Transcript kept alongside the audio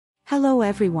Hello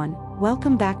everyone,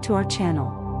 welcome back to our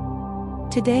channel.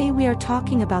 Today we are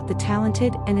talking about the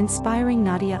talented and inspiring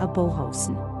Nadia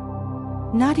Aboulhosn.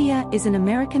 Nadia is an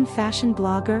American fashion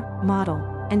blogger, model,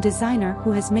 and designer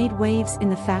who has made waves in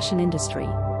the fashion industry.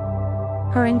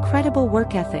 Her incredible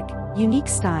work ethic, unique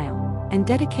style, and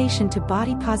dedication to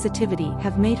body positivity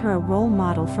have made her a role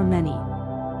model for many.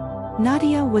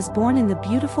 Nadia was born in the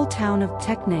beautiful town of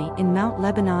Technay in Mount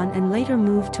Lebanon and later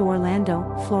moved to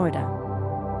Orlando, Florida.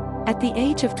 At the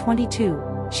age of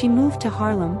 22, she moved to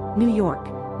Harlem, New York,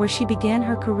 where she began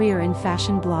her career in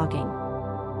fashion blogging.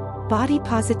 Body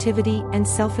positivity and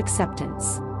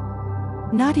self-acceptance.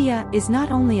 Nadia is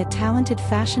not only a talented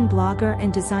fashion blogger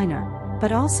and designer,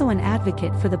 but also an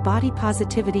advocate for the body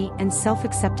positivity and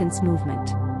self-acceptance movement.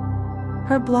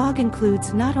 Her blog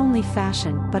includes not only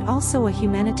fashion but also a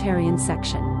humanitarian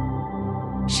section.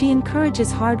 She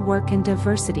encourages hard work and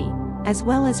diversity, as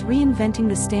well as reinventing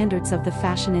the standards of the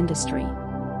fashion industry.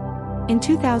 In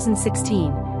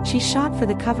 2016, she shot for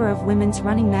the cover of Women's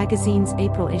Running magazine's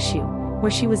April issue,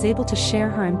 where she was able to share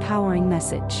her empowering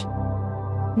message.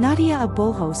 Nadia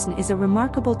Aboulhosn is a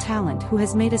remarkable talent who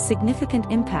has made a significant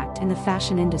impact in the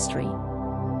fashion industry.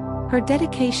 Her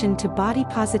dedication to body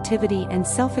positivity and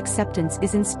self-acceptance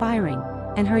is inspiring,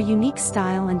 and her unique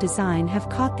style and design have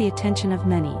caught the attention of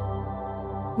many.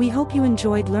 We hope you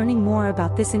enjoyed learning more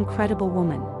about this incredible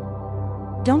woman.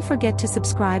 Don't forget to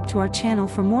subscribe to our channel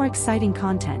for more exciting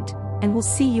content, and we'll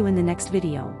see you in the next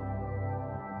video.